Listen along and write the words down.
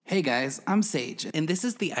Hey guys, I'm Sage, and this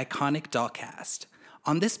is the Iconic Dollcast.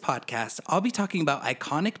 On this podcast, I'll be talking about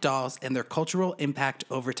iconic dolls and their cultural impact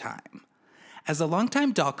over time. As a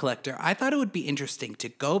longtime doll collector, I thought it would be interesting to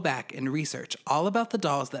go back and research all about the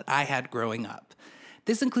dolls that I had growing up.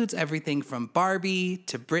 This includes everything from Barbie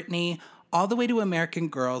to Britney, all the way to American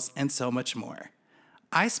Girls, and so much more.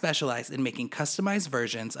 I specialize in making customized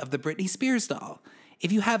versions of the Britney Spears doll.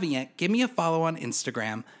 If you haven't yet, give me a follow on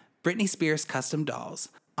Instagram, Britney Spears Custom Dolls,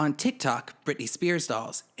 on TikTok, Britney Spears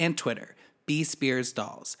Dolls, and Twitter, B Spears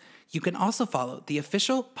Dolls. You can also follow the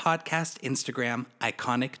official podcast Instagram,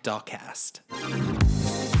 Iconic Dollcast.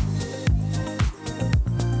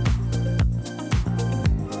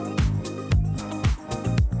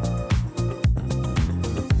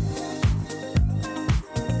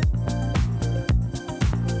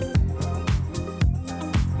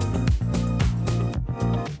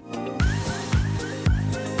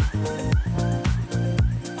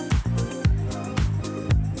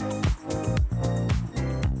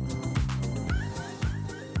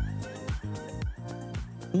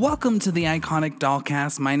 Welcome to the Iconic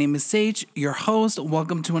Dollcast. My name is Sage, your host.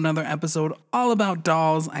 Welcome to another episode all about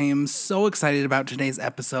dolls. I am so excited about today's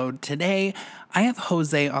episode. Today, I have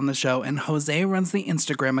Jose on the show, and Jose runs the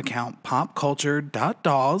Instagram account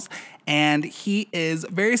popculture.dolls, and he is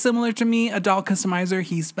very similar to me, a doll customizer.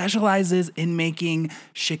 He specializes in making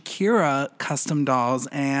Shakira custom dolls,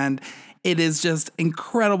 and it is just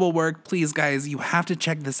incredible work. Please, guys, you have to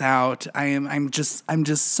check this out. I'm just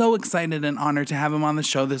so excited and honored to have him on the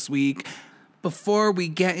show this week. Before we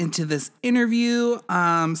get into this interview,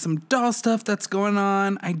 some doll stuff that's going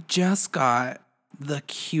on. I just got the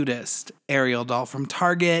cutest Ariel doll from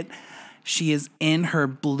Target. She is in her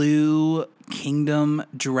blue kingdom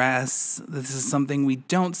dress. This is something we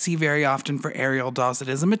don't see very often for Ariel dolls. It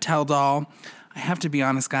is a Mattel doll. I have to be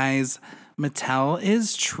honest, guys. Mattel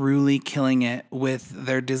is truly killing it with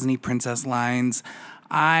their Disney princess lines.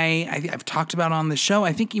 I've talked about on the show,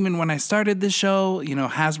 I think even when I started the show,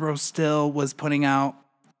 Hasbro still was putting out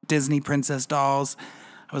Disney princess dolls.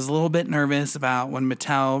 I was a little bit nervous about when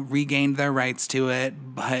Mattel regained their rights to it,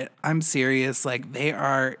 but I'm serious, they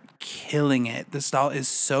are killing it. This doll is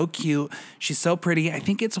so cute. She's so pretty. I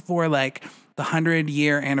think it's for the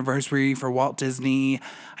 100-year anniversary for Walt Disney.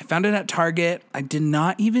 I found it at Target. I did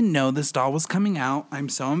not even know this doll was coming out. I'm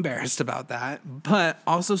so embarrassed about that, but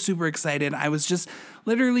also super excited. I was just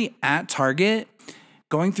literally at Target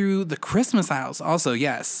going through the Christmas aisles. Also,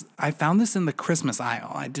 yes, I found this in the Christmas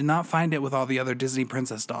aisle. I did not find it with all the other Disney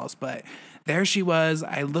princess dolls, but there she was.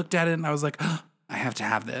 I looked at it and I was like, oh, I have to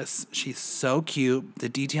have this. She's so cute. The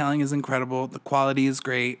detailing is incredible. The quality is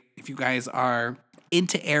great. If you guys are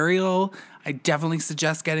into Ariel, I definitely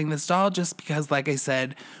suggest getting this doll just because, like I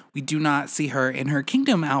said, we do not see her in her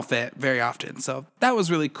kingdom outfit very often. So that was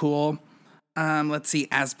really cool. Let's see.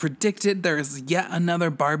 As predicted, there is yet another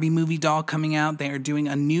Barbie movie doll coming out. They are doing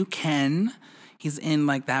a new Ken. He's in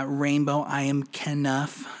that rainbow I am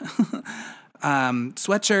Ken-nuff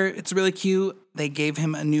sweatshirt. It's really cute. They gave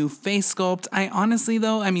him a new face sculpt.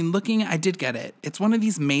 I did get it. It's one of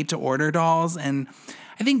these made-to-order dolls, and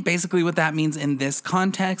I think basically what that means in this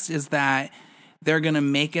context is that they're going to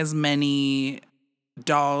make as many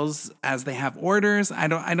dolls as they have orders. I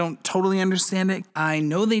don't totally understand it. I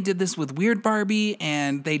know they did this with Weird Barbie,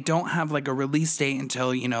 and they don't have a release date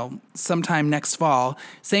until, sometime next fall.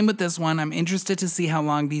 Same with this one. I'm interested to see how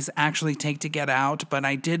long these actually take to get out, but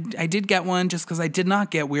I did get one just because I did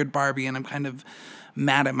not get Weird Barbie, and I'm kind of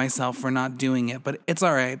mad at myself for not doing it, but it's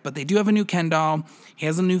all right. But they do have a new Ken doll. He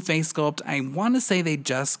has a new face sculpt. I want to say they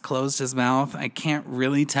just closed his mouth. I can't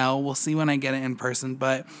really tell. We'll see when I get it in person,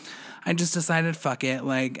 but I just decided, fuck it.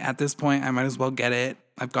 At this point, I might as well get it.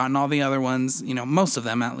 I've gotten all the other ones, most of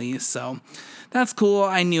them at least. So that's cool.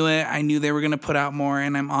 I knew it. I knew they were going to put out more,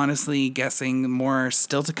 and I'm honestly guessing more are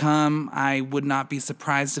still to come. I would not be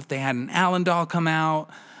surprised if they had an Allen doll come out.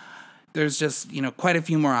 There's just, quite a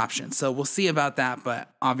few more options. So we'll see about that. But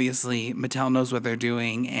obviously, Mattel knows what they're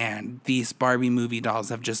doing. And these Barbie movie dolls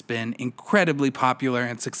have just been incredibly popular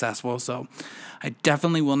and successful. So I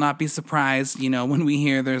definitely will not be surprised, when we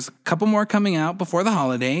hear there's a couple more coming out before the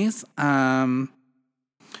holidays.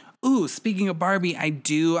 Speaking of Barbie,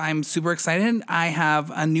 I'm super excited. I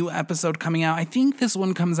have a new episode coming out. I think this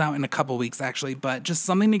one comes out in a couple weeks, actually. But just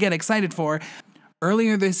something to get excited for.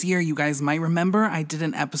 Earlier this year, you guys might remember, I did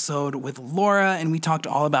an episode with Laura, and we talked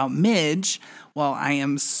all about Midge. Well, I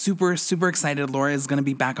am super, super excited. Laura is going to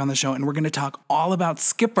be back on the show, and we're going to talk all about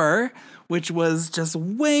Skipper, which was just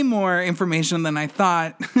way more information than I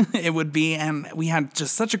thought it would be, and we had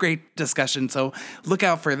just such a great discussion, so look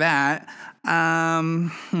out for that.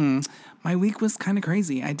 My week was kind of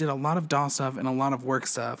crazy. I did a lot of doll stuff and a lot of work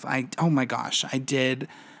stuff. Oh my gosh, I did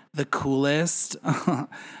the coolest.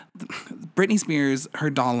 Britney Spears, her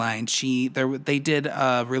doll line. They did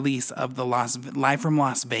a release of the live from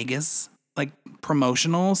Las Vegas like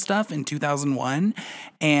promotional stuff in 2001,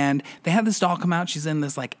 and they had this doll come out. She's in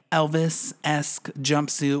this like Elvis-esque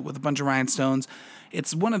jumpsuit with a bunch of rhinestones.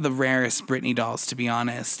 It's one of the rarest Britney dolls, to be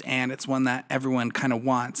honest, and it's one that everyone kind of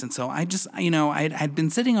wants. And so I just, I'd been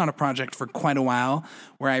sitting on a project for quite a while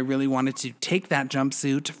where I really wanted to take that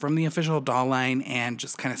jumpsuit from the official doll line and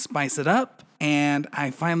just kind of spice it up. And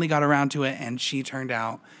I finally got around to it, and she turned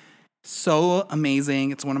out so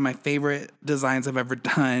amazing. It's one of my favorite designs I've ever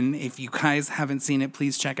done. If you guys haven't seen it,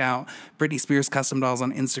 please check out Britney Spears Custom Dolls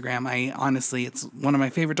on Instagram. It's one of my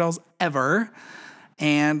favorite dolls ever.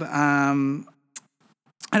 And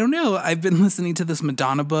I don't know. I've been listening to this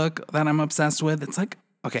Madonna book that I'm obsessed with. It's like,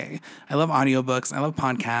 okay, I love audiobooks. I love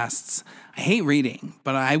podcasts. I hate reading,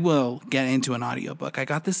 but I will get into an audiobook. I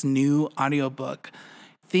got this new audiobook.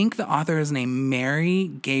 I think the author is named Mary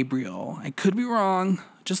Gabriel. I could be wrong.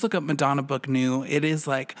 Just look up Madonna book new. It is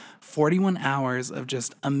like 41 hours of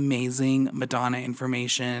just amazing Madonna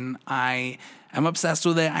information. I am obsessed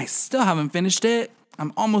with it. I still haven't finished it.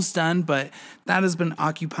 I'm almost done, but that has been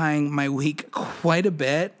occupying my week quite a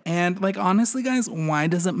bit. And like, honestly, guys, why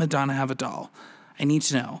doesn't Madonna have a doll? I need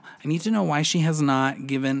to know. I need to know why she has not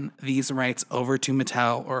given these rights over to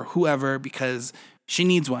Mattel or whoever, because she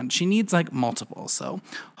needs one. She needs like multiple. So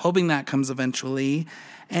hoping that comes eventually.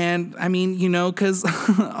 And I mean, because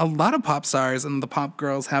a lot of pop stars and the pop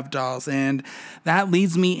girls have dolls. And that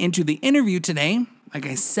leads me into the interview today. Like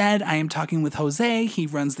I said, I am talking with Jose. He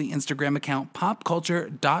runs the Instagram account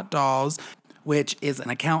popculture.dolls, which is an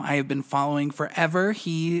account I have been following forever.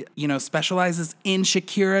 He, specializes in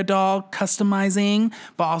Shakira doll customizing,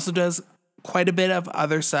 but also does quite a bit of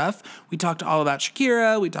other stuff. We talked all about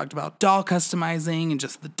Shakira. We talked about doll customizing and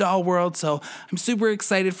just the doll world. So I'm super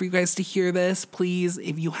excited for you guys to hear this. Please,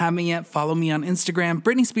 if you haven't yet, follow me on Instagram,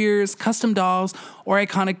 Britney Spears, Custom Dolls, or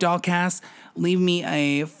Iconic Dollcast. Leave me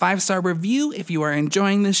a 5-star review if you are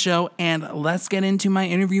enjoying this show. And let's get into my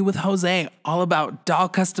interview with Jose, all about doll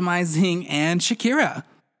customizing and Shakira.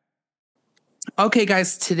 Okay,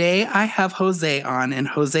 guys, today I have Jose on, and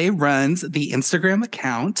Jose runs the Instagram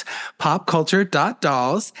account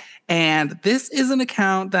popculture.dolls. And this is an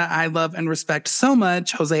account that I love and respect so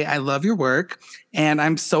much. Jose, I love your work, and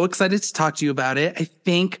I'm so excited to talk to you about it. I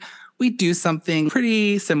think we do something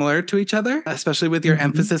pretty similar to each other, especially with your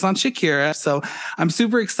emphasis on Shakira. So I'm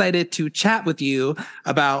super excited to chat with you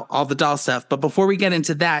about all the doll stuff. But before we get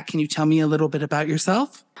into that, can you tell me a little bit about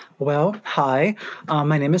yourself? Well, hi.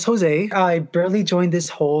 My name is Jose. I barely joined this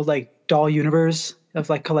whole doll universe of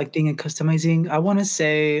collecting and customizing. I want to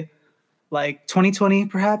say 2020,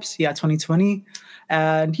 perhaps. Yeah, 2020.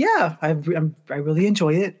 And yeah, I really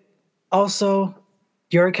enjoy it. Also,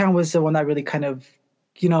 your account was the one that really kind of,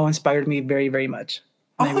 inspired me very, very much.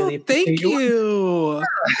 And I really thank you.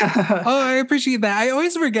 I appreciate that. I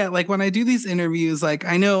always forget, when I do these interviews,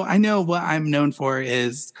 I know what I'm known for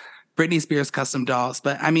is Britney Spears Custom Dolls,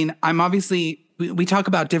 but I mean, I'm obviously, we talk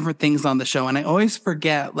about different things on the show, and I always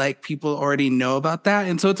forget people already know about that.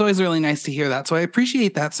 And so it's always really nice to hear that. So I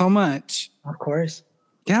appreciate that so much. Of course.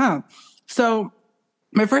 Yeah. So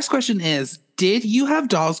my first question is, did you have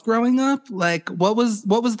dolls growing up? What was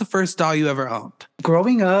the first doll you ever owned?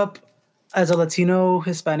 Growing up as a Latino,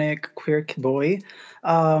 Hispanic, queer boy,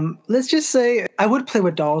 let's just say I would play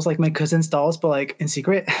with dolls, like my cousin's dolls, but in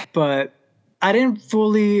secret. But I didn't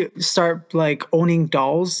fully start owning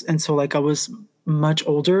dolls until I was much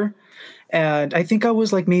older. And I think I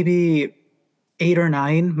was maybe 8 or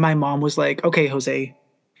 9. My mom was like, okay, Jose,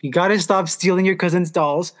 you got to stop stealing your cousin's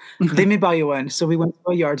dolls. Let me buy you one. So we went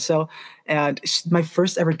to a yard sale, and my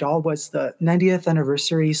first ever doll was the 90th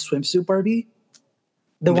anniversary swimsuit Barbie.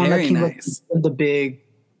 The one that came with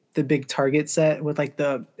the big Target set with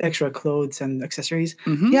the extra clothes and accessories.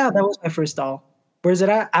 Mm-hmm. Yeah, that was my first doll. Where's it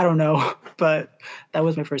at? I don't know, but that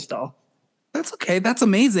was my first doll. That's okay. That's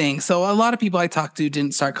amazing. So a lot of people I talked to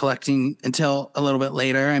didn't start collecting until a little bit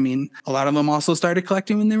later. I mean, a lot of them also started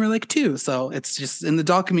collecting when they were 2. So it's just in the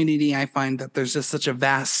doll community, I find that there's just such a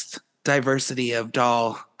vast diversity of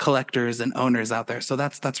doll collectors and owners out there. So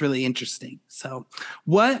that's really interesting. So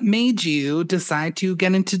what made you decide to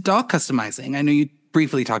get into doll customizing? I know you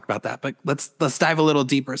briefly talked about that, but let's dive a little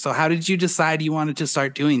deeper. So how did you decide you wanted to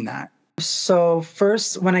start doing that? So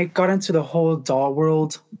first, when I got into the whole doll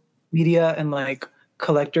world, media and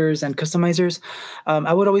collectors and customizers,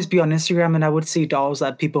 I would always be on Instagram, and I would see dolls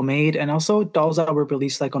that people made and also dolls that were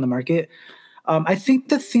released on the market. I think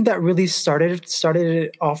the thing that really started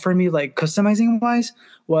it off for me, like customizing wise,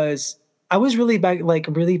 was I was really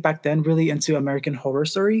back then really into American Horror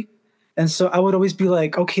Story, and so I would always be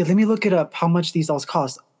like, okay, let me look it up how much these dolls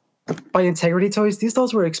cost. By Integrity Toys, these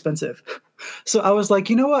dolls were expensive, so I was like,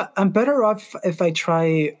 you know what, I'm better off if I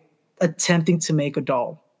try attempting to make a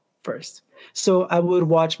doll first. So I would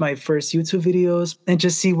watch my first YouTube videos and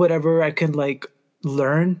just see whatever I could like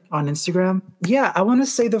learn on Instagram. Yeah, I want to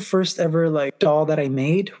say the first ever like doll that I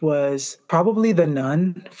made was probably the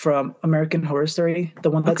nun from American Horror Story,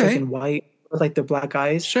 the one that's like Okay. in white with like the black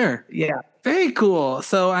eyes. Sure. Yeah. Very cool.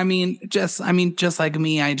 So, just like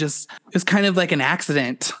me, it was kind of like an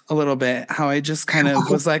accident a little bit, how I just kind of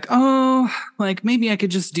was like, oh, like maybe I could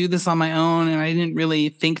just do this on my own. And I didn't really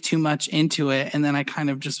think too much into it. And then I kind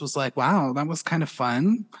of just was like, wow, that was kind of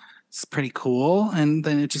fun. It's pretty cool. And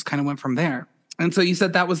then it just kind of went from there. And so you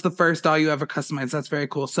said that was the first doll you ever customized. That's very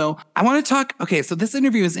cool. So I want to talk. Okay. So this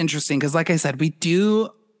interview is interesting because, like I said, we do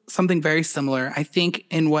something very similar. I think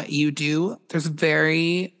in what you do, there's a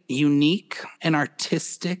very unique and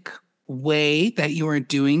artistic way that you are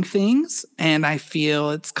doing things. And I feel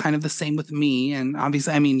it's kind of the same with me. And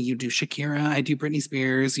obviously, I mean, you do Shakira, I do Britney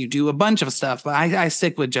Spears, you do a bunch of stuff, but I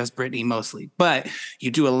stick with just Britney mostly. But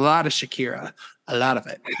you do a lot of Shakira, a lot of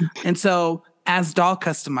it. And so as doll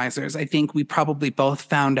customizers, I think we probably both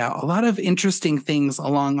found out a lot of interesting things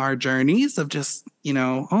along our journeys of just,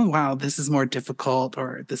 oh wow, this is more difficult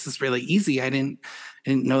or this is really easy. I didn't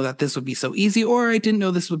know that this would be so easy, or I didn't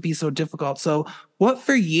know this would be so difficult. So what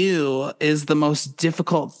for you is the most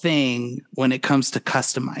difficult thing when it comes to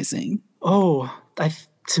customizing? Oh,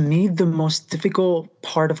 to me, the most difficult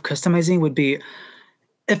part of customizing would be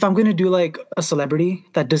if I'm going to do like a celebrity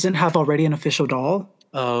that doesn't have already an official doll.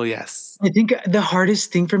 Oh, yes. I think the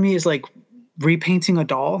hardest thing for me is like repainting a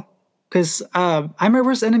doll because I'm my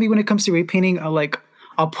worst enemy when it comes to repainting.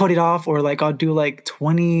 I'll put it off or like I'll do like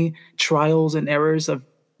 20 trials and errors of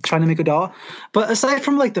trying to make a doll. But aside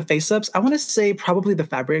from like the face ups, I want to say probably the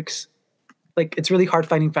fabrics. Like it's really hard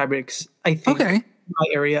finding fabrics. I think Okay. my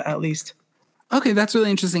area at least. Okay, that's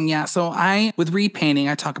really interesting. Yeah. So with repainting,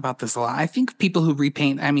 I talk about this a lot. I think people who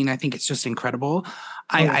repaint, I mean, I think it's just incredible.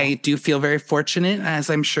 Oh I yeah. do feel very fortunate, as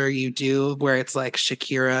I'm sure you do, where it's like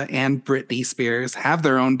Shakira and Britney Spears have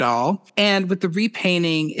their own doll. And with the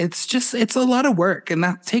repainting, it's a lot of work and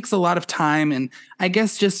that takes a lot of time. And I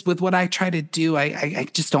guess just with what I try to do, I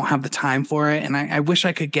just don't have the time for it. And I wish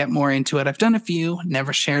I could get more into it. I've done a few,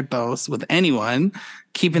 never shared those with anyone,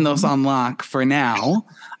 keeping those Mhm. on lock for now.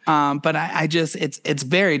 But I just it's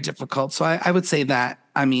very difficult. So I would say that.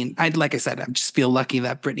 I mean, like I said, I just feel lucky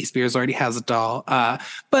that Britney Spears already has a doll.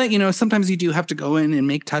 But sometimes you do have to go in and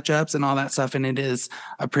make touch ups and all that stuff, and it is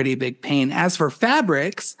a pretty big pain. As for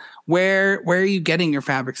fabrics, where are you getting your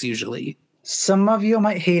fabrics usually? Some of you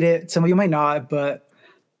might hate it, some of you might not, but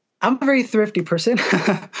I'm a very thrifty person.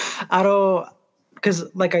 I don't, because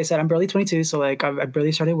like I said, I'm barely 22, so like I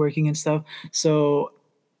barely started working and stuff. So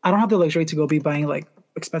I don't have the luxury to go be buying like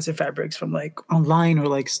expensive fabrics from like online or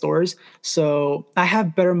like stores. So I have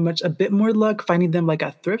a bit more luck finding them like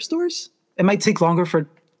at thrift stores. It might take longer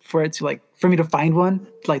for it to like for me to find one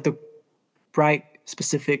like the right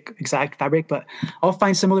specific exact fabric, but I'll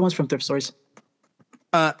find similar ones from thrift stores.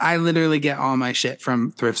 I literally get all my shit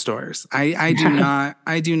from thrift stores. I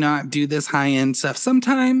do not do this high end stuff.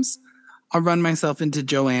 Sometimes I'll run myself into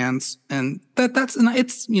Joann's, and that's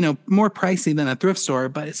it's more pricey than a thrift store,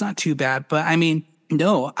 but it's not too bad. But I mean,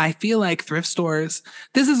 no, I feel like thrift stores.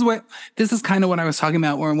 This is kind of what I was talking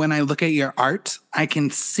about. Where when I look at your art, I can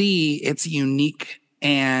see its unique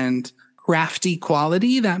and crafty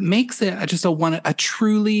quality that makes it just a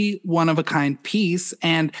truly one of a kind piece.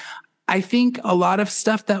 And I think a lot of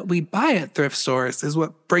stuff that we buy at thrift stores is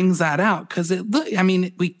what brings that out because I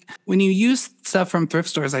mean, when you use stuff from thrift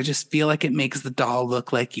stores, I just feel like it makes the doll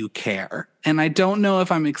look like you care. And I don't know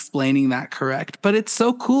if I'm explaining that correct, but it's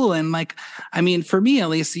so cool. And like, I mean, for me at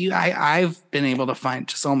least, I've been able to find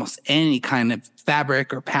just almost any kind of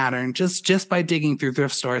fabric or pattern just by digging through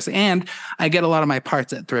thrift stores. And I get a lot of my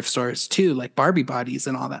parts at thrift stores too, like Barbie bodies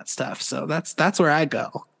and all that stuff. So that's where I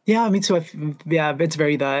go. Yeah, me too. Yeah, it's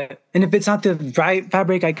very that. And if it's not the right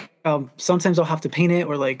fabric, sometimes I'll have to paint it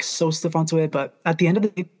or like sew stuff onto it. But at the end of the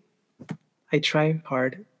day, I try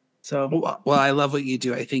hard. So Well, I love what you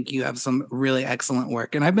do. I think you have some really excellent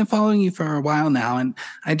work, and I've been following you for a while now. And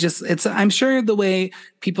I'm sure the way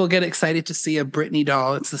people get excited to see a Britney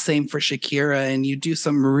doll, it's the same for Shakira, and you do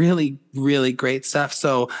some really, really great stuff.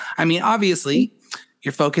 So, I mean, obviously,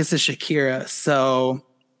 your focus is Shakira. So,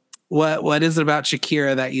 what is it about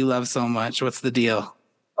Shakira that you love so much? What's the deal?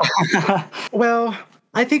 well,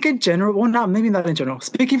 I think in general, well, not maybe not in general.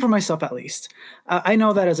 Speaking for myself, at least, I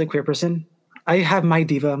know that as a queer person, I have my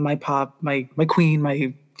diva, my pop, my queen,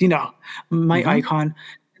 my my Hmm. icon.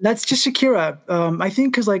 That's just Shakira. I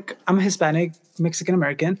think because like I'm a Hispanic Mexican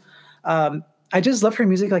American, I just love her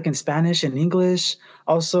music like in Spanish and English.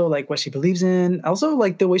 Also like what she believes in. Also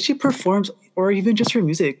like the way she performs, or even just her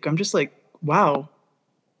music. I'm just like, wow,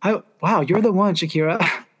 wow, you're the one, Shakira.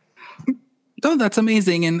 Oh, that's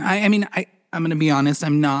amazing. And I mean, I'm gonna be honest.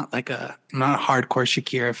 I'm not a hardcore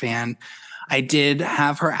Shakira fan. I did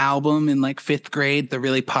have her album in like fifth grade, the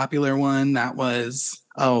really popular one that was,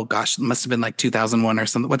 oh gosh, it must have been like 2001 or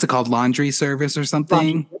something. What's it called? Laundry Service or Laundry,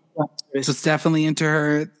 something. So laundry. it's definitely into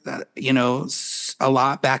her, a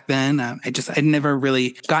lot back then. I'd never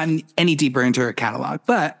really gotten any deeper into her catalog,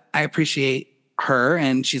 but I appreciate her,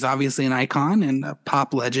 and she's obviously an icon and a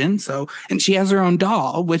pop legend. So, and she has her own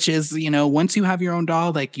doll, which is, once you have your own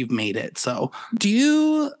doll, like you've made it. So, do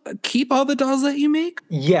you keep all the dolls that you make?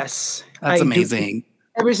 Yes, That's I do keep amazing.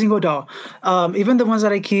 every single doll. Even the ones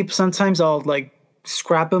that I keep, sometimes I'll like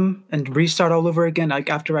scrap them and restart all over again, like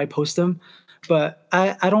after I post them. But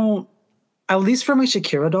I don't. At least for my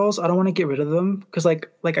Shakira dolls, I don't want to get rid of them because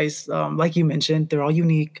like you mentioned, they're all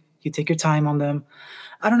unique. You take your time on them.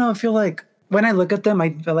 I don't know. I feel like when I look at them,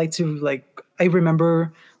 I like to like I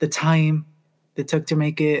remember the time it took to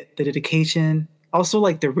make it, the dedication, also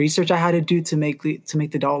like the research I had to do to make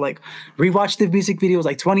the doll. Like rewatch the music videos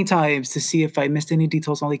like 20 times to see if I missed any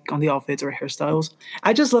details on the outfits or hairstyles.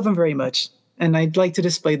 I just love them very much, and I'd like to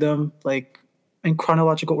display them like in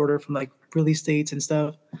chronological order from like release dates and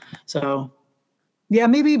stuff. So yeah,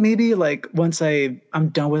 maybe like once I'm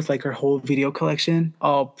done with like her whole video collection,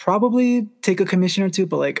 I'll probably take a commission or two,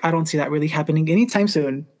 but like I don't see that really happening anytime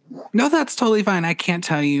soon. No, that's totally fine. I can't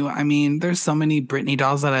tell you. I mean, there's so many Britney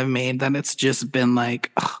dolls that I've made that it's just been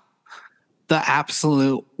like, the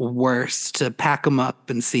absolute worst to pack them up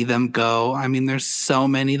and see them go. I mean, there's so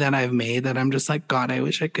many that I've made that I'm just like, God, I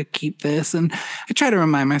wish I could keep this. And I try to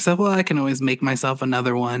remind myself, well, I can always make myself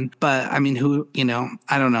another one. But I mean,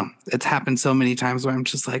 I don't know. It's happened so many times where I'm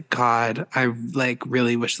just like, God, I like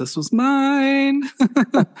really wish this was mine.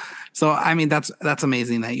 So I mean, that's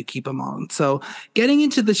amazing that you keep them all. So getting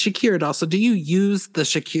into the Shakira doll. So do you use the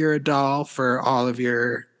Shakira doll for all of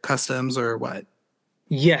your customs or what?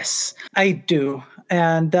 Yes, I do.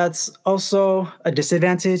 And that's also a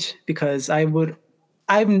disadvantage because I'm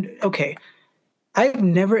okay. I've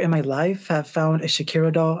never in my life have found a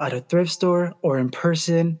Shakira doll at a thrift store or in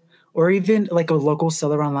person or even like a local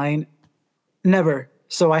seller online. Never.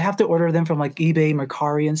 So I have to order them from like eBay,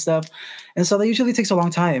 Mercari, and stuff. And so that usually takes a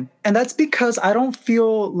long time. And that's because I don't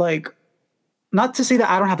feel like, not to say that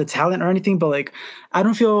I don't have the talent or anything, but like I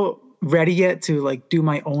don't feel ready yet to like do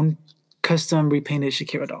my own custom repainted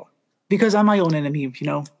Shakira doll because I'm my own enemy.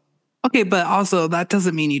 Okay, but also that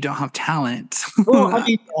doesn't mean you don't have talent. Well, I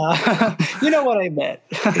mean, you know what I meant.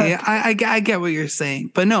 Yeah, I get what you're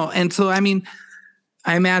saying, but no. And so, I mean,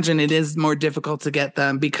 I imagine it is more difficult to get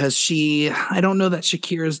them because I don't know that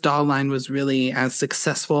Shakira's doll line was really as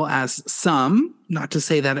successful as some. Not to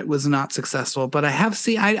say that it was not successful, but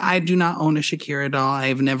I do not own a Shakira doll.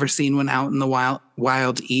 I've never seen one out in the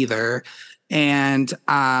wild either. And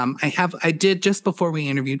I did just before we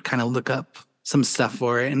interviewed kind of look up some stuff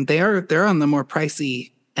for it, and they're on the more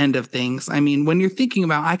pricey end of things. I mean, when you're thinking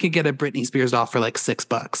about, I could get a Britney Spears doll for like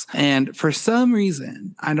 $6. And for some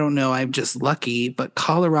reason, I don't know, I'm just lucky, but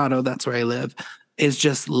Colorado, that's where I live, is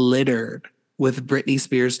just littered with Britney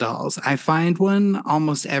Spears dolls. I find one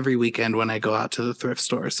almost every weekend when I go out to the thrift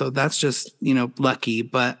store. So that's just, lucky.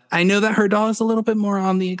 But I know that her doll is a little bit more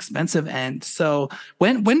on the expensive end. So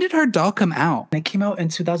when did her doll come out? It came out in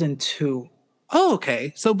 2002. Oh,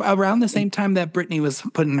 okay. So around the same time that Britney was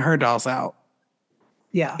putting her dolls out.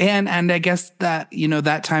 Yeah, And I guess that,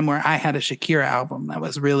 that time where I had a Shakira album, that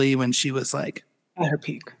was really when she was like, at her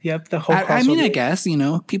peak. Yep, the whole I mean, I crossover. guess,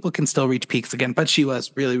 people can still reach peaks again, but she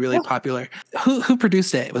was really, really Yeah, popular. Who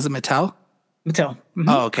produced it? Was it Mattel? Mattel.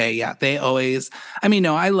 Oh, okay. Yeah. They always, I mean,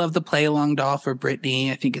 no, I love the play along doll for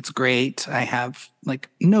Britney. I think it's great. I have like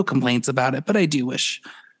no complaints about it, but I do wish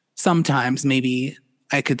sometimes maybe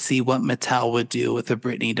I could see what Mattel would do with a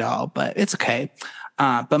Britney doll, but it's okay.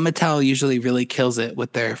 But Mattel usually really kills it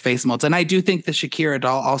with their face molds. And I do think the Shakira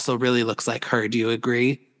doll also really looks like her. Do you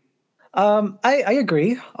agree? I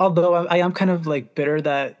agree. Although I am kind of like bitter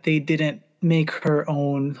that they didn't make her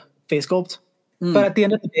own face sculpt. But Mm. at the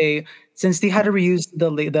end of the day, since they had to reuse the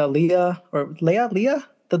Leah,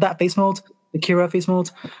 that face mold, the Kira face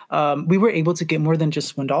mold, we were able to get more than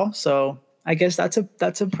just one doll. So I guess that's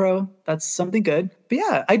a pro. That's something good. But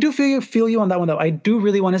yeah, I do feel you on that one though. I do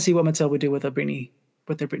really want to see what Mattel would do with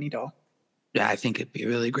with their Britney doll. Yeah, I think it'd be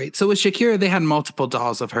really great. So with Shakira, they had multiple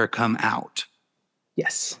dolls of her come out.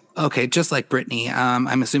 Yes. Okay, just like Britney.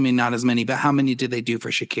 I'm assuming not as many, but how many did they do for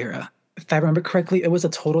Shakira? If I remember correctly, it was a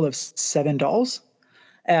total of 7 dolls.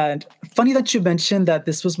 And funny that you mentioned that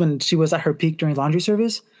this was when she was at her peak during laundry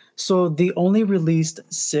service. So they only released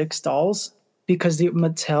 6 dolls because the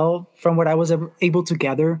Mattel, from what I was able to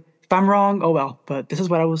gather, if I'm wrong, oh well, but this is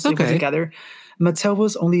what I was able to Okay. gather. Mattel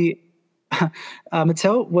was only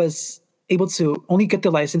Mattel was able to only get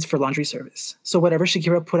the license for laundry service. So whatever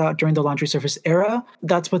Shakira put out during the laundry service era,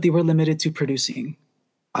 that's what they were limited to producing.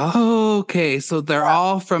 Okay, so they're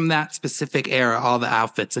all from that specific era, all the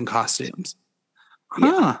outfits and costumes. Yeah.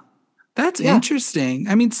 Huh. That's Yeah. interesting.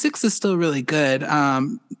 I mean, 6 is still really good.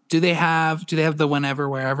 Do they have the whenever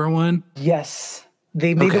wherever one? Yes,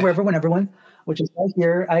 they made the Okay. wherever whenever one, which is right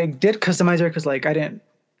here. I did customize her because like I didn't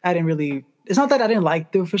really. It's not that I didn't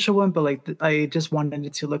like the official one, but like I just wanted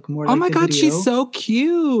it to look more Oh like my the God, she's video. so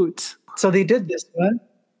cute. So they did this one.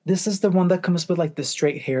 This is the one that comes with like the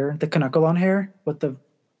straight hair, the Kanakalon hair with the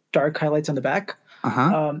dark highlights on the back.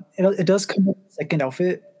 Uh-huh. It does come with a second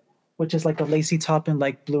outfit, which is like a lacy top and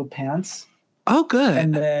like blue pants. Oh, good.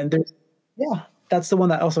 And then there's yeah, that's the one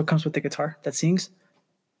that also comes with the guitar that sings.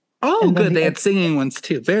 Oh, And then good. the They other had singing ones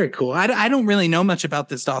too. Very cool. I don't really know much about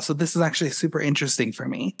this doll, so this is actually super interesting for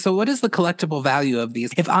me. So, what is the collectible value of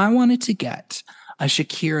these? If I wanted to get a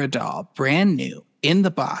Shakira doll, brand new, in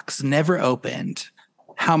the box, never opened,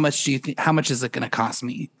 how much do you think? How much is it going to cost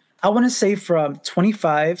me? I want to say from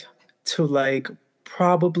 25 to like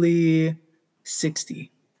probably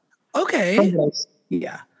 60. Okay.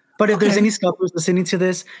 Yeah. But if there's Okay. any scalpers listening to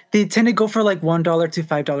this, they tend to go for like $1 to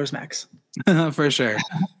 $5 max. For sure.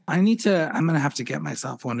 I'm going to have to get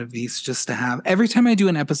myself one of these just to have. Every time I do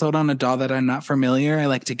an episode on a doll that I'm not familiar, I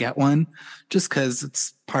like to get one just because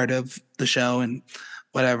it's part of the show and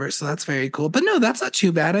whatever. So that's very cool. But no, that's not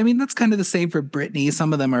too bad. I mean, that's kind of the same for Britney.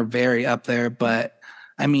 Some of them are very up there, but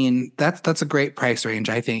I mean, that's a great price range,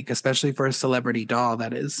 I think, especially for a celebrity doll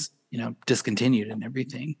that is, discontinued and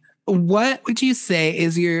everything. What would you say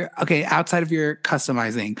is okay, outside of your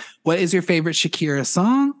customizing, what is your favorite Shakira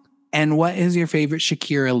song? And what is your favorite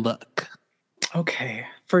Shakira look? Okay.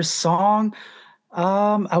 For song,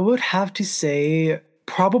 I would have to say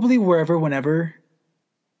probably wherever, whenever.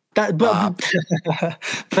 That, but Bop.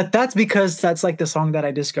 but that's because that's like the song that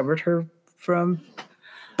I discovered her from.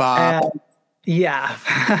 Bop. And yeah,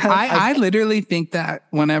 I literally think that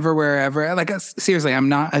whenever, wherever, like seriously, I'm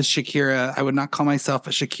not a Shakira. I would not call myself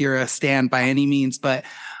a Shakira stan by any means, but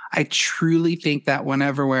I truly think that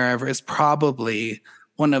whenever, wherever is probably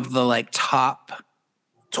one of the like top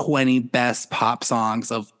 20 best pop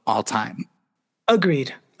songs of all time.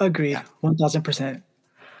 agreed, Yeah. 1000%.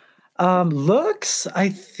 Looks, I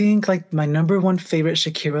think like my number one favorite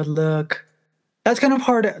Shakira look. That's kind of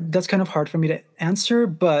hard. That's kind of hard for me to answer,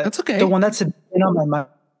 but That's the okay. one that's been on my mind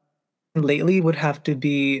lately would have to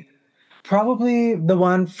be probably the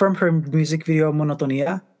one from her music video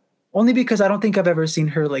Monotonia. Only because I don't think I've ever seen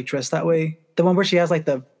her like dressed that way. The one where she has like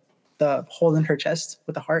the hole in her chest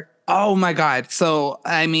with the heart. Oh my God. So,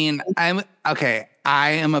 I mean, I'm okay.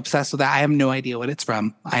 I am obsessed with that. I have no idea what it's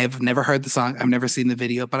from. I have never heard the song. I've never seen the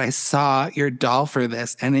video, but I saw your doll for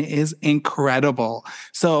this and it is incredible.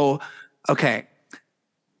 So, okay.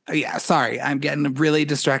 Yeah, sorry. I'm getting really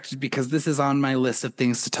distracted because this is on my list of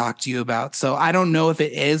things to talk to you about. So, I don't know if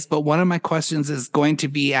it is, but one of my questions is going to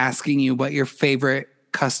be asking you what your favorite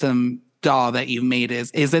custom doll that you made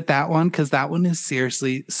is. Is it that one? Because that one is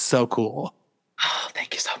seriously so cool. Oh,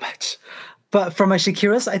 thank you so much. But for my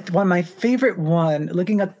Shakira's, my favorite one,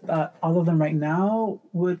 looking at all of them right now,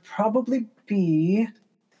 would probably be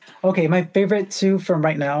okay. My favorite two from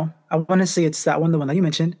right now, I want to say it's that one, the one that you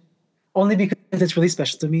mentioned, only because it's really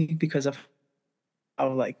special to me because of how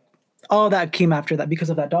like all that came after that because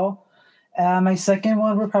of that doll. My second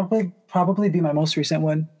one would probably be my most recent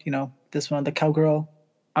one. This one, the cowgirl,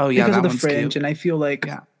 Oh, yeah, because of that the one's fringe, cute. and I feel like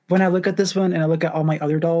Yeah. when I look at this one and I look at all my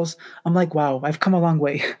other dolls, I'm like, wow, I've come a long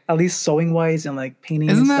way, at least sewing wise and like painting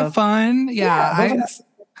and Isn't that stuff. fun? Yeah, Yeah, those are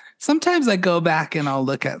I sometimes I go back and I'll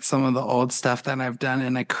look at some of the old stuff that I've done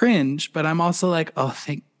and I cringe, but I'm also like, oh,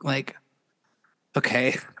 think like,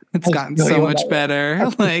 okay, it's I gotten feel so you on much that better.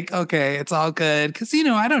 one. Like, okay, it's all good. Cause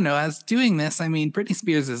I don't know, as doing this, I mean, Britney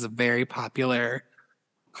Spears is a very popular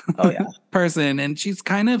Oh yeah. person and she's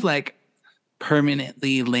kind of like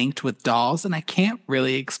permanently linked with dolls, and I can't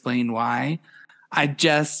really explain why.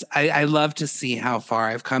 I love to see how far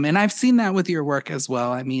I've come. And I've seen that with your work as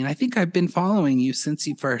well. I mean, I think I've been following you since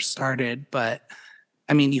you first started, but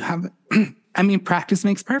I mean, you have, I mean, practice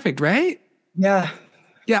makes perfect, right? Yeah.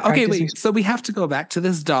 Yeah. Okay. Practice Wait. makes So we have to go back to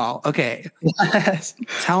this doll. Okay. yes.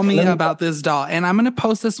 Tell me Let me about this doll. And I'm going to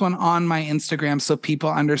post this one on my Instagram so people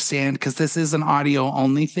understand because this is an audio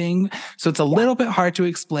only thing. So it's a yeah. little bit hard to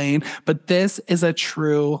explain, but this is a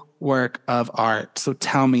true work of art. So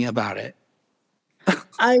tell me about it.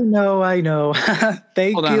 I know, I know. Hold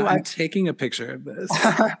Thank on. you. I'm taking a picture of this.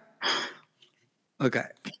 Okay.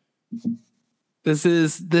 This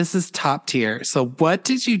is top tier. So what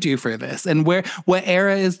did you do for this? And what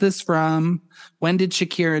era is this from? When did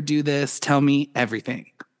Shakira do this? Tell me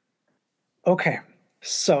everything. Okay.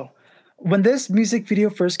 So when this music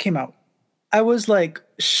video first came out, I was like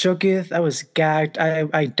shooketh. I was gagged.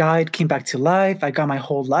 I died, came back to life. I got my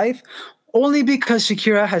whole life. Only because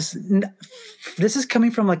Shakira this is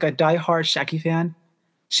coming from like a diehard Shaki fan.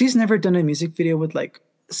 She's never done a music video with like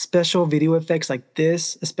special video effects like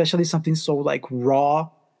this, especially something so like raw,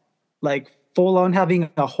 like full on having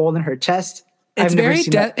a hole in her chest. I've never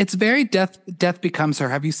seen that. It's very death becomes her.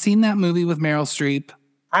 Have you seen that movie with Meryl Streep?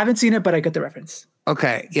 I haven't seen it, but I get the reference.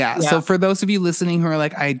 Okay, yeah. Yeah. So for those of you listening who are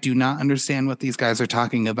like, I do not understand what these guys are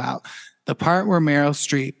talking about, the part where Meryl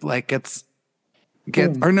Streep like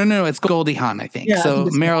get Boom. or no, it's Goldie Hawn, I think. Yeah, I So think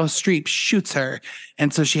it's Meryl Streep shoots her,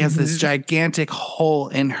 and so she has this Mhm. gigantic hole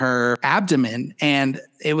in her abdomen, and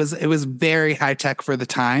it was very high tech for the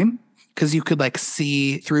time because you could like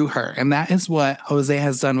see through her, and that is what Jose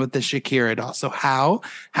has done with the Shakira doll. So how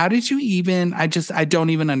did you even? I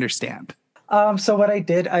don't even understand. So what I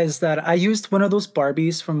did is that I used one of those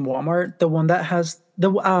Barbies from Walmart, the one that has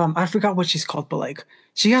the I forgot what she's called, but like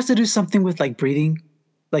she has to do something with like breathing.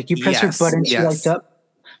 Like you press her Yes, button, she lights yes. up.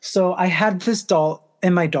 So I had this doll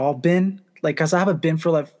in my doll bin, like cause I have a bin for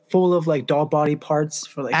like full of like doll body parts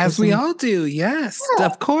for like As we custom, all do, yes,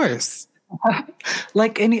 of course.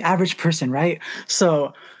 like any average person, right?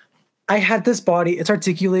 So I had this body, it's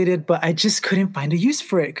articulated, but I just couldn't find a use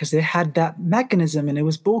for it because it had that mechanism and it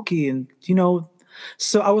was bulky and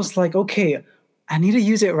so I was like, okay, I need to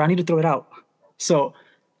use it or I need to throw it out. So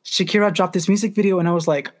Shakira dropped this music video and I was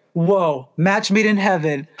like, whoa, match made in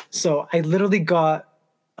heaven. So I literally got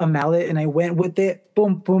a mallet and I went with it,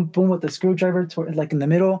 boom, boom, boom, with the screwdriver like in the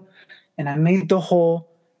middle, and I made the hole.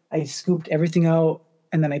 I scooped everything out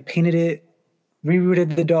and then I painted it,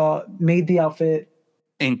 rerouted the doll, made the outfit.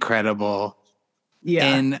 Incredible.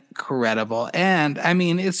 Yeah. Incredible. And I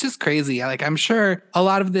mean, it's just crazy. Like, I'm sure a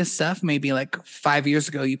lot of this stuff, maybe like 5 years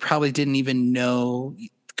ago, you probably didn't even know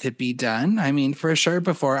could be done. I mean, for sure,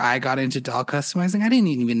 before I got into doll customizing, I didn't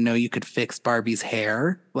even know you could fix Barbie's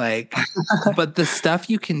hair. Like, but the stuff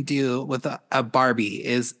you can do with a Barbie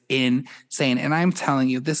is insane. And I'm telling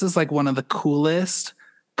you, this is like one of the coolest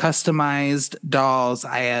customized dolls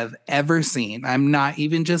I have ever seen. I'm not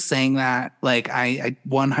even just saying that. Like, I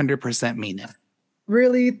 100% mean it.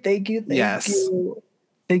 Really? Thank you. Thank Yes. you.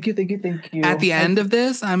 Thank you. Thank you. Thank At you. the end of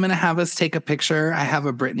this, I'm gonna have us take a picture. I have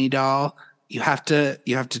a Britney doll. You have to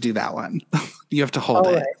do that one. You have to hold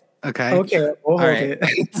All it. right. Okay. Okay. We'll All hold right.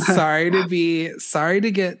 it. Sorry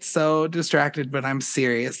to get so distracted, but I'm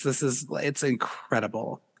serious. It's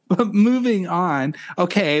incredible. But moving on.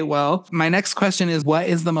 Okay, well, my next question is what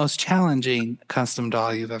is the most challenging custom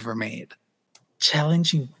doll you've ever made?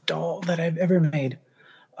 Challenging doll that I've ever made.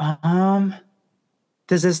 Um,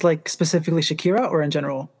 does this like specifically Shakira or in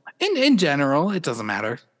general? In general, it doesn't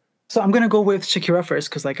matter. So I'm gonna go with Shakira first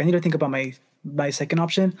because like I need to think about my second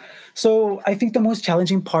option. So I think the most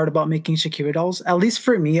challenging part about making Shakira dolls, at least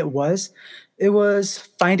for me, it was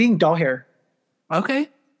finding doll hair. Okay.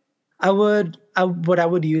 What I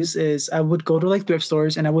would use is I would go to like thrift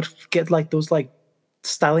stores and I would get like those like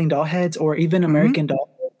styling doll heads or even Hmm. American doll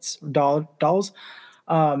heads, dolls.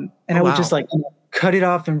 And Oh I would just wow. like cut it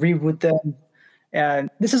off and rewood them. And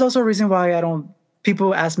this is also a reason why I don't.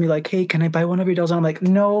 People ask me like, "Hey, can I buy one of your dolls?" And I'm like,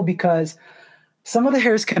 "No," because some of the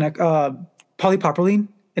hair is kind of polypropylene,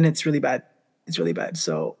 and it's really bad. It's really bad.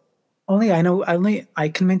 So only I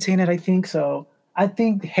can maintain it. I think so. I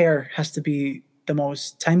think hair has to be the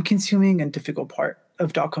most time-consuming and difficult part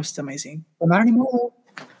of doll customizing. But not anymore.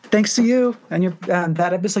 Thanks to you and your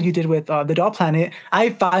that episode you did with the Doll Planet, I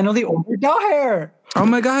finally ordered doll hair. Oh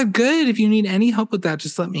my God, good. If you need any help with that,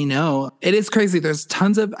 just let me know. It is crazy. There's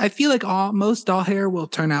tons of, I feel like most doll hair will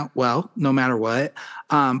turn out well, no matter what.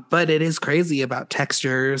 But it is crazy about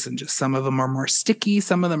textures and just some of them are more sticky.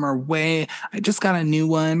 Some of them are I just got a new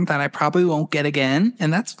one that I probably won't get again.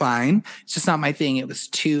 And that's fine. It's just not my thing.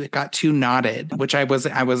 It got too knotted, which I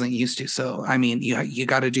wasn't used to. So, I mean, you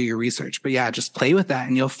got to do your research, but yeah, just play with that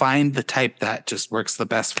and you'll find the type that just works the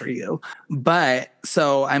best for you. But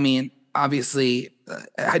so, I mean, obviously,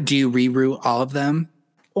 do you reroute all of them?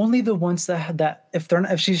 only the ones that if they're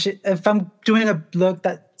not, if I'm doing a look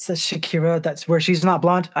that says Shakira, that's where she's not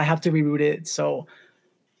blonde, I have to reroute it. So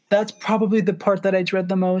that's probably the part that I dread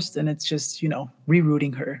the most, and it's just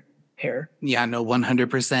rerouting her hair. Yeah, no,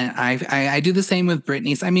 100%. I do the same with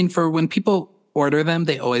Britney's. I mean, for when people order them,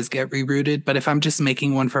 they always get rerouted. But if I'm just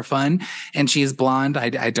making one for fun and she's blonde,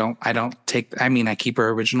 I don't take. I mean, I keep her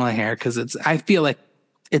original hair because I feel like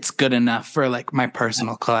it's good enough for like my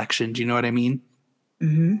personal collection. Do you know what I mean?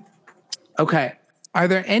 Hmm. Okay. Are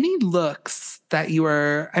there any looks that you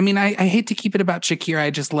are? I mean, I hate to keep it about Shakira. I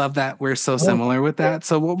just love that we're so Oh, similar with that.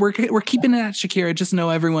 So we're keeping it at Shakira. Just know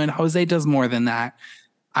everyone, Jose does more than that.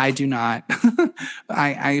 I do not.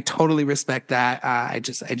 I totally respect that. I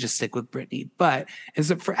just stick with Britney. But as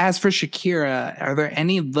for Shakira, are there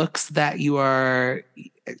any looks that you are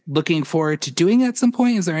looking forward to doing at some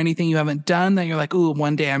point? Is there anything you haven't done that you're like, ooh,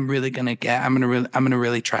 one day I'm gonna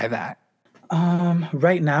really try that?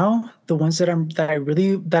 right now, the ones that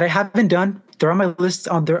I haven't done, they're on my list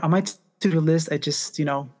they're on my to-do list. I just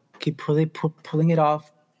keep pulling it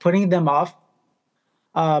off, putting them off.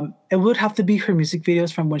 It would have to be her music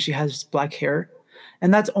videos from when she has black hair,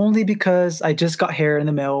 and that's only because I just got hair in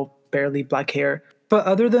the mail, barely black hair. But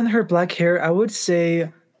other than her black hair, I would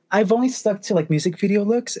say I've only stuck to like music video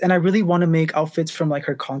looks, and I really want to make outfits from like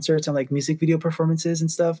her concerts and like music video performances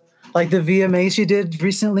and stuff, like the VMA she did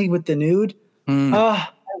recently with the nude. Mm. I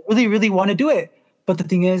really, really want to do it. But the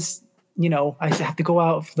thing is, I have to go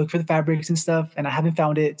out, look for the fabrics and stuff, and I haven't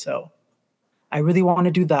found it. So I really want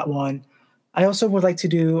to do that one. I also would like to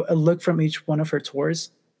do a look from each one of her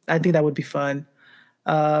tours. I think that would be fun.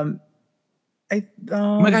 Um, I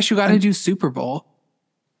Oh my gosh, you got to and, do Super Bowl.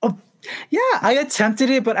 oh yeah, I attempted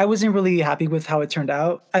it, but I wasn't really happy with how it turned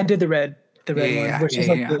out. I did the Yeah, red one, yeah, where yeah, she's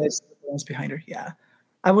yeah, like yeah. this, the ones behind her. Yeah,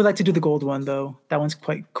 I would like to do the gold one though. That one's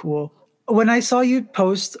quite cool. When I saw you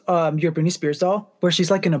post your Britney Spears doll, where she's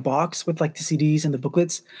like in a box with like the CDs and the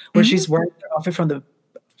booklets, where Mhm. she's wearing the outfit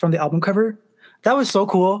from the album cover, that was so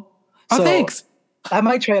cool. Oh, So thanks. I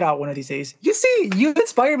might try it out one of these days. You see, you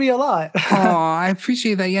inspire me a lot. Oh, I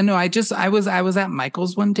appreciate that. Yeah, no, I was at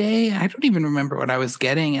Michael's one day. I don't even remember what I was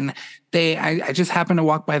getting, and I just happened to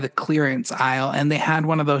walk by the clearance aisle, and they had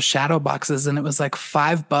one of those shadow boxes, and it was like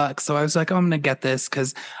 $5. So I was like, oh, I'm gonna get this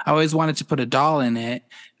because I always wanted to put a doll in it,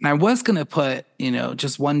 and I was gonna put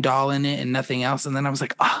just one doll in it and nothing else, and then I was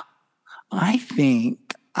like, oh, I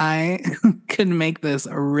think I could make this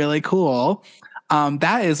really cool.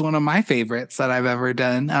 That is one of my favorites that I've ever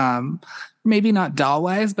done. Maybe not doll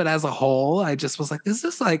wise, but as a whole, I just was like, this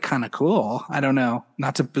is like kind of cool. I don't know,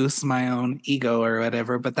 not to boost my own ego or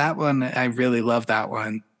whatever, but that one, I really love that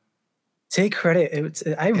one. Take credit.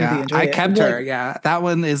 I really Yeah, enjoyed I it. I'm kept like, her. Yeah, that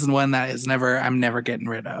one is one that I'm never getting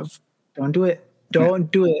rid of. don't do it. Yeah.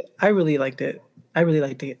 Don't do it. I really liked it. I really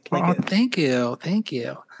liked it. Like Oh, it. thank you. Thank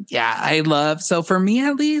you. Yeah, so for me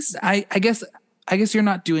at least, I guess you're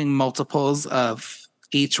not doing multiples of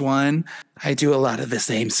each one. I do a lot of the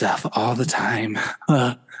same stuff all the time.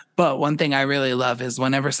 But one thing I really love is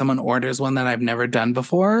whenever someone orders one that I've never done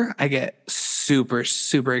before, I get super,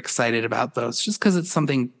 super excited about those just because it's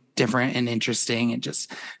something different and interesting and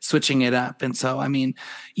just switching it up. And so, I mean,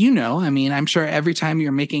 I'm sure every time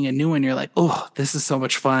you're making a new one, you're like, oh, this is so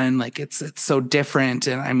much fun. Like it's so different.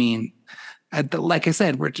 And I mean, like I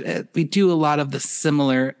said, we do a lot of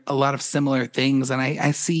similar things, and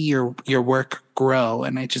I see your work grow,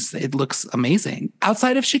 and it looks amazing.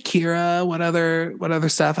 Outside of Shakira, what other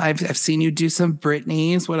stuff? I've seen you do some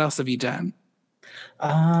Britney's. What else have you done?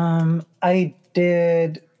 I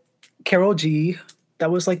did Carol G.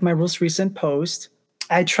 That was like my most recent post.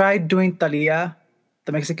 I tried doing Thalia,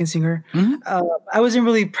 the Mexican singer. Mhm. I wasn't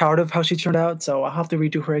really proud of how she turned out, so I'll have to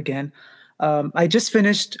redo her again. I just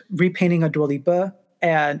finished repainting a Dua Lipa,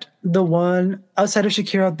 and the one outside of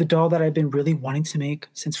Shakira, the doll that I've been really wanting to make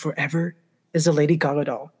since forever is a Lady Gaga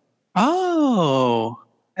doll. Oh,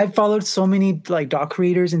 I've followed so many like doll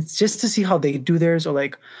creators and just to see how they do theirs or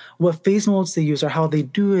like what face molds they use or how they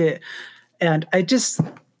do it. And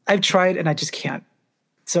I've tried and I just can't.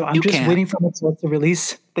 So I'm you just can't. waiting for it to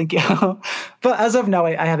release. Thank you. But as of now,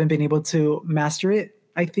 I haven't been able to master it.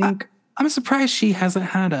 I I, think I'm surprised she hasn't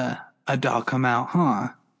had a doll come out, huh?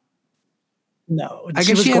 no, I she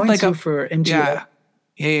guess was she had going like to a for MGA, yeah.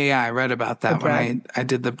 Yeah. I read about the that when Brat. I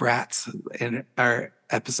did the Brats in our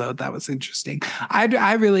episode. That was interesting. I'd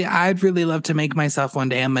really love to make myself one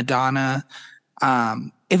day a Madonna.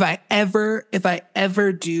 If I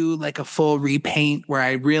ever do like a full repaint where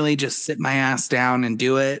I really just sit my ass down and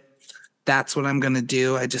do it, that's what I'm gonna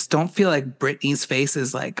do. I just don't feel like Britney's face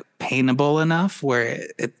is like paintable enough where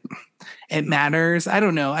it it matters. I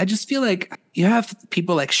don't know. I just feel like you have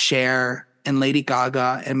people like Cher and Lady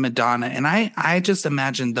Gaga and Madonna, and I just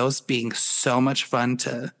imagine those being so much fun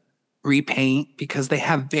to repaint because they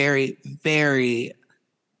have very, very,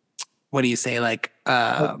 what do you say, like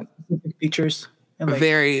Like specific features and like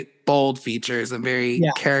very bold features and very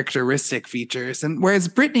yeah. characteristic features. And whereas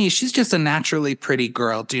Britney, she's just a naturally pretty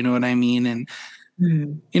girl. Do you know what I mean? And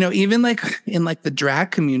Mm. you know, even like in like the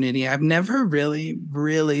drag community, I've never really,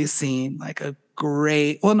 really seen like a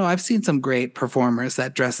great, well, no, I've seen some great performers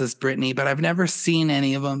that dress as Britney, but I've never seen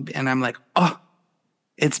any of them. And I'm like, oh,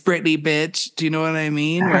 it's Britney, bitch. Do you know what I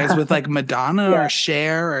mean? Whereas with like Madonna Yeah. or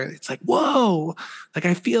Cher, or it's like, whoa, like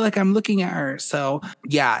I feel like I'm looking at her. So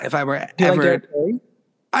yeah, if I were Do you like ever, Derek Barry?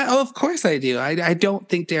 oh, of course I do. I don't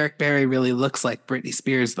think Derek Barry really looks like Britney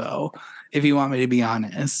Spears though, if you want me to be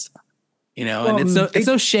honest. You know, and it's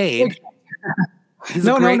no shade. He's a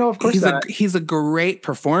no, no, great no. Of course not. he's a great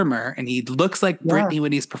performer and he looks like Yeah, Britney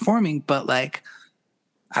when he's performing, but like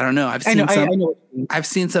I don't know. I know. I know what you mean. I've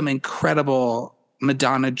seen some incredible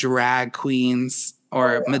Madonna drag queens or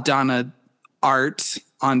Oh, yeah. Madonna art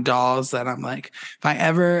on dolls that I'm like, if I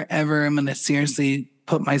ever am gonna seriously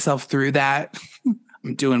put myself through that,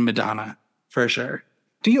 I'm doing Madonna for sure.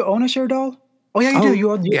 Do you own a Cher doll? Oh yeah, you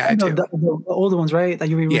do. Oh, You yeah, I own do. the older ones, right? That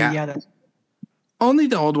you really Yeah. yeah. That's Only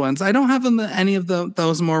the old ones. I don't have them, any of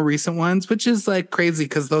those more recent ones, which is like crazy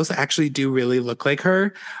because those actually do really look like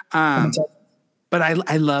her. I'm But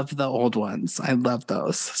I love the old ones. I love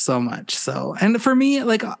those so much. So, and for me,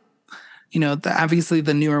 like, you know, obviously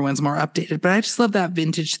the newer one's more updated, but I just love that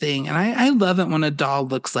vintage thing. And I love it when a doll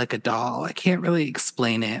looks like a doll. I can't really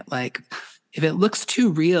explain it. Like, if it looks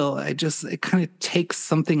too real, it kind of takes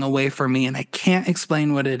something away from me. And I can't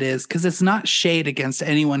explain what it is because it's not shade against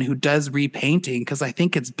anyone who does repainting because I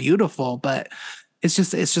think it's beautiful, but it's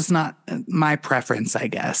just not my preference, I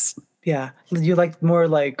guess. yeah. You like more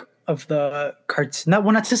like of the cartoon, not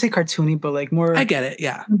well, not to say cartoony, but like I more get it.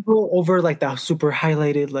 Yeah. simple over like the super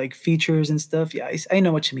highlighted like features and stuff. Yeah, I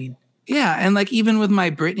know what you mean. Yeah, and like even with my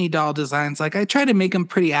Britney doll designs, like I try to make them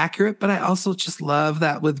pretty accurate, but I also just love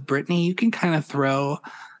that with Britney, you can kind of throw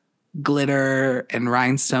glitter and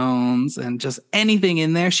rhinestones and just anything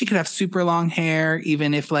in there. She could have super long hair,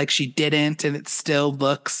 even if like she didn't, and it still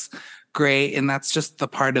looks great. And that's just the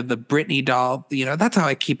part of the Britney doll. You know, that's how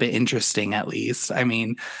I keep it interesting, at least. I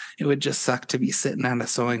mean, it would just suck to be sitting on a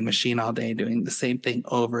sewing machine all day doing the same thing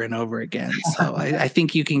over and over again. So I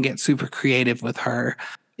think you can get super creative with her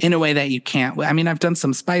in a way that you can't. I mean, I've done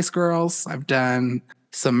some Spice Girls, I've done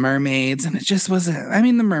some mermaids, and it just wasn't. I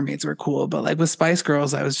mean, the mermaids were cool, but like with Spice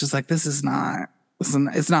Girls, I was just like, it's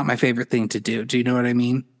not my favorite thing to do. Do you know what I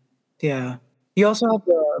mean? Yeah. You also have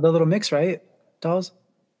the little mix, right? Dolls.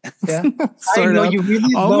 Yeah. I Sort know of. you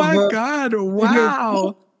really Oh love my the. God. You're,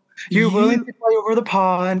 Wow. you're willing You to fly over the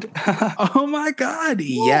pond. Oh my God.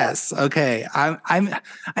 Yes. Okay.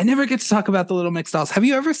 I never get to talk about the Little Mix dolls. Have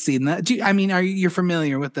you ever seen that? I mean, you're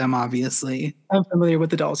familiar with them, obviously. I'm familiar with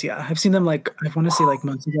the dolls. Yeah, I've seen them like I want to say like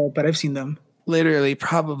months ago, but I've seen them. Literally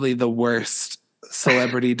probably the worst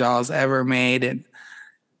celebrity dolls ever made. And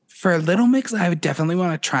for Little Mix, I would definitely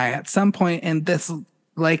want to try at some point. And this,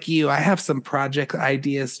 like you, I have some project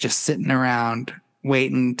ideas just sitting around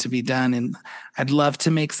waiting to be done. And I'd love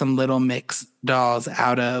to make some Little Mix dolls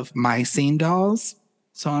out of my scene dolls.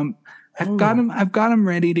 So Oh, I've got them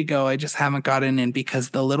ready to go. I just haven't gotten in because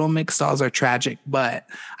the Little Mix dolls are tragic, but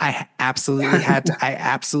I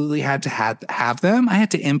absolutely had to have them. I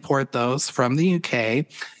had to import those from the UK.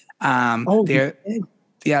 oh, you They're did?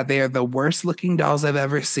 yeah, they are the worst looking dolls I've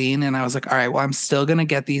ever seen. And I was like, all right, well, I'm still going to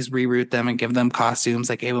get these, reroute them, and give them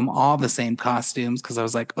costumes. I gave them all the same costumes because I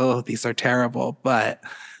was like, oh, these are terrible, but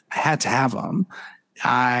I had to have them.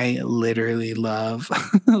 I literally love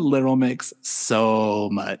Little Mix so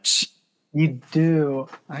much. You do.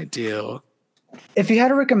 I do. If you had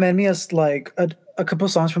to recommend me as like a couple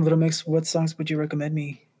songs from Little Mix, what songs would you recommend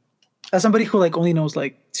me? As somebody who like only knows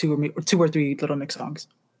like two or three Little Mix songs.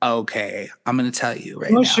 Okay, I'm going to tell you right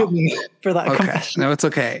Don't shoot now. me for that Okay, confession. no, it's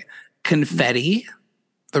okay. Confetti,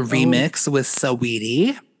 the Oh, remix with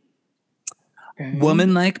Saweetie. okay.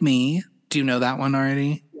 Woman Like Me. Do you know that one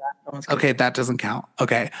already? That one's good. Okay, that doesn't count.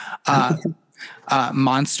 Okay. Uh,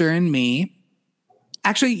 Monster and Me.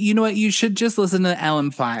 Actually, you know what? You should just listen to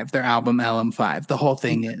LM5, their album LM5. The whole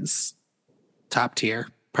thing is top tier.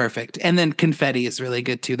 Perfect. And then Confetti is really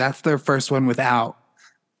good too. That's their first one without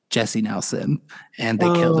Jesse Nelson, and they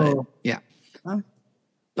killed it. Oh, Yeah. huh?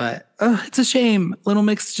 But it's a shame. Little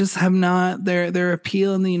Mix just have not their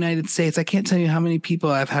appeal in the United States. I can't tell you how many people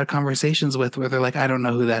I've had conversations with where they're like, I don't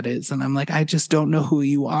know who that is. And I'm like, I just don't know who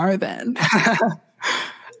you are then.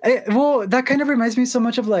 Well, that kind of reminds me so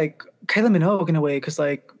much of like Kylie Minogue in a way, because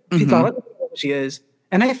like people, a lot Hmm. of people know who she is,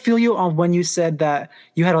 and I feel you on when you said that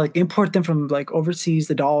you had to like import them from like overseas,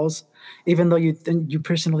 the dolls, even though you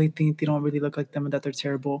personally think they don't really look like them and that they're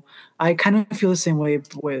terrible. I kind of feel the same way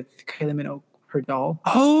with Kylie Minogue, her doll.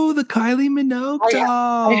 Oh, the Kylie Minogue I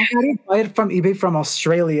doll. had it buy it from eBay from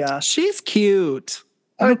Australia. She's cute.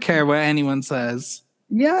 I Uh, don't care what anyone says.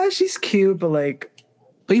 yeah, she's cute, but like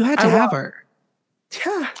But you had I to have want, her.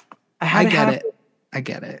 yeah, I had I to get have. it. I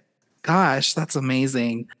get it. Gosh, that's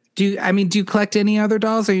amazing. Do you collect any other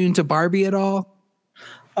dolls? Are you into Barbie at all?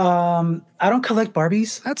 I don't collect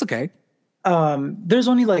Barbies. That's okay. There's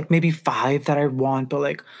only like maybe five that I want, but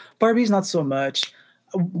like Barbie's not so much.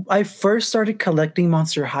 I first started collecting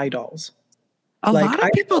Monster High dolls. A Like lot I,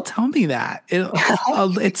 of people tell me that.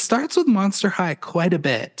 It starts with Monster High quite a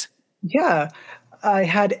bit. yeah, I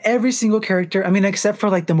had every single character. I mean, except for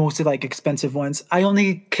like the most like expensive ones. I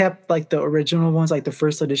only kept like the original ones, like the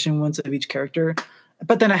first edition ones of each character.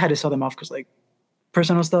 But then I had to sell them off because like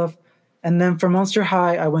personal stuff. And then from Monster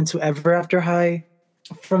High, I went to Ever After High.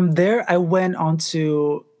 From there, I went on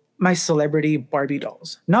to my celebrity Barbie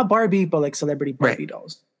dolls. Not Barbie, but like celebrity Right. Barbie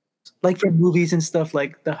dolls. Like from movies and stuff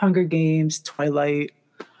like The Hunger Games, Twilight,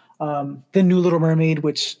 The New Little Mermaid,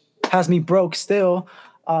 which has me broke still.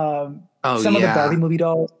 Oh, Some of the Barbie yeah. movie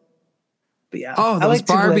dolls. But yeah, Oh, I those like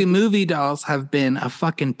to Barbie collect. movie dolls have been a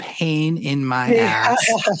fucking pain in my Yeah.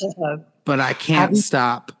 ass, but I Have can't you?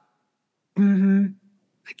 stop. Mm-hmm.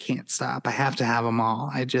 I can't stop. I have to have them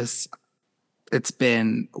all. It's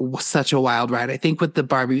been such a wild ride. I think with the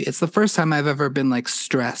Barbie, it's the first time I've ever been like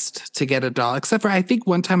stressed to get a doll, except for I think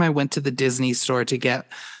one time I went to the Disney store to get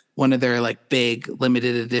one of their like big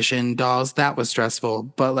limited edition dolls. That was stressful.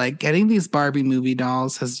 But like getting these Barbie movie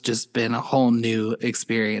dolls has just been a whole new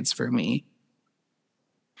experience for me.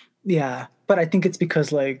 Yeah, but I think it's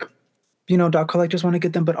because like dog collectors want to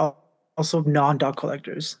get them, but also non-dog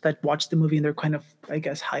collectors that watch the movie and they're kind of, I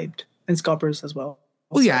guess, hyped, and scalpers as well.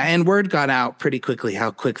 Well, yeah, Also, and word got out pretty quickly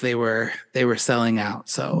how quick they were selling out.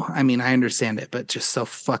 So, I mean, I understand it, but just so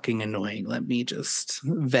fucking annoying. Let me just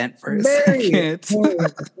vent for a very, second.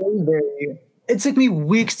 very. It took me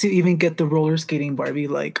weeks to even get the roller skating Barbie.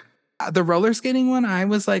 Like, The roller skating one, I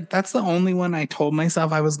was like, that's the only one I told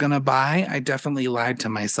myself I was gonna buy. I definitely lied to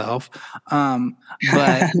myself.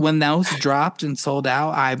 But when those dropped and sold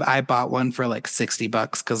out, I bought one for like $60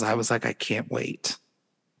 because I was like, I can't wait.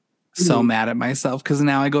 So mad at myself because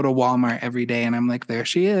now I go to Walmart every day and I'm like, there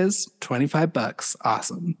she is, $25.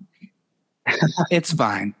 Awesome. It's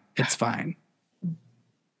fine. It's fine.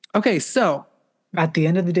 Okay, so at the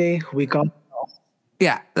end of the day, we got.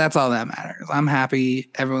 yeah, that's all that matters. I'm happy.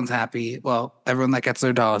 Everyone's happy. Well, everyone that gets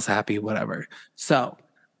their doll is happy, whatever. So,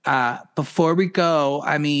 before we go,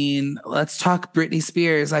 I mean, let's talk Britney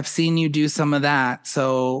Spears. I've seen you do some of that.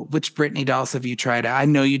 So, which Britney dolls have you tried out? I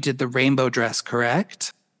know you did the rainbow dress,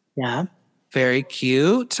 correct? Yeah. Very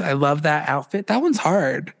cute. I love that outfit. That one's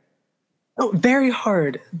hard. Oh, very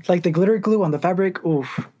hard. Like the glitter glue on the fabric.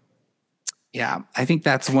 Oof. Yeah, I think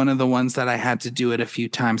that's one of the ones that I had to do it a few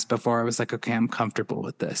times before I was like, okay, I'm comfortable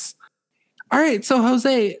with this. All right. So,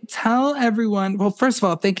 Jose, tell everyone. Well, first of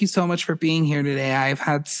all, thank you so much for being here today. I've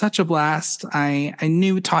had such a blast. I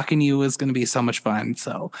knew talking to you was going to be so much fun.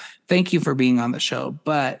 So, thank you for being on the show.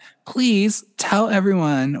 But please tell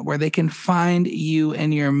everyone where they can find you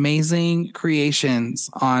and your amazing creations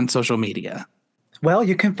on social media. Well,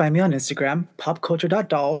 you can find me on Instagram,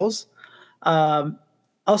 popculture.dolls. Um,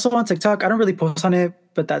 Also on TikTok. I don't really post on it,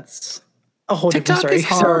 but that's a whole different TikTok is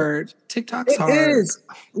story. So hard. TikTok's it hard. is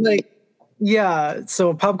like, yeah.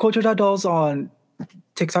 So popculture.dolls on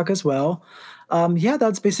TikTok as well. Yeah,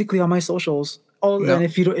 that's basically on my socials. Oh, and No,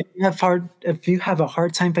 if you have a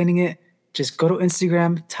hard time finding it, just go to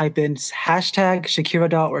Instagram, type in hashtag Shakira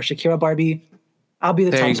doll or Shakira Barbie. I'll be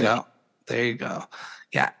the there top you search. go. There you go.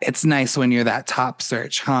 Yeah, it's nice when you're that top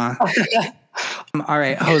search, huh? All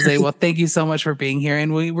right, Jose. Well, thank you so much for being here,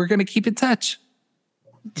 and we're going to keep in touch.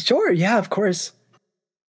 Sure, yeah, of course.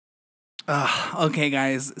 Okay,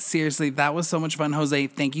 guys, seriously, that was so much fun. Jose,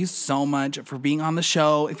 thank you so much for being on the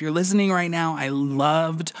show. If you're listening right now, I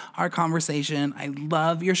loved our conversation. I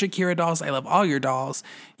love your Shakira dolls. I love all your dolls.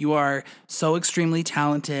 You are so extremely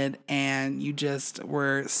talented and you just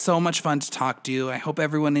were so much fun to talk to. I hope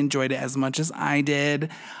everyone enjoyed it as much as I did.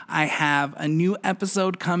 I have a new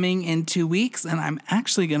episode coming in 2 weeks, and I'm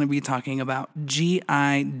actually going to be talking about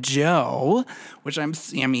G.I. Joe, which I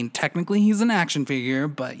mean, technically he's an action figure,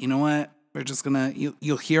 but you know what? We're just gonna,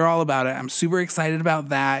 you'll hear all about it. I'm super excited about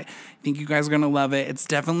that. I think you guys are gonna love it. It's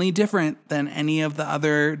definitely different than any of the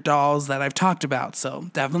other dolls that I've talked about. So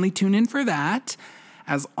definitely tune in for that.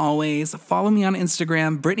 As always, follow me on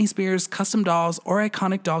Instagram, Britney Spears Custom Dolls or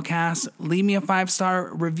Iconic Dollcast. Leave me a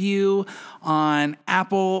 5-star review on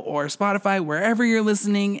Apple or Spotify, wherever you're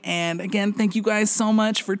listening. And again, thank you guys so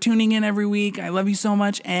much for tuning in every week. I love you so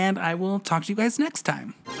much, and I will talk to you guys next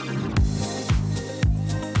time.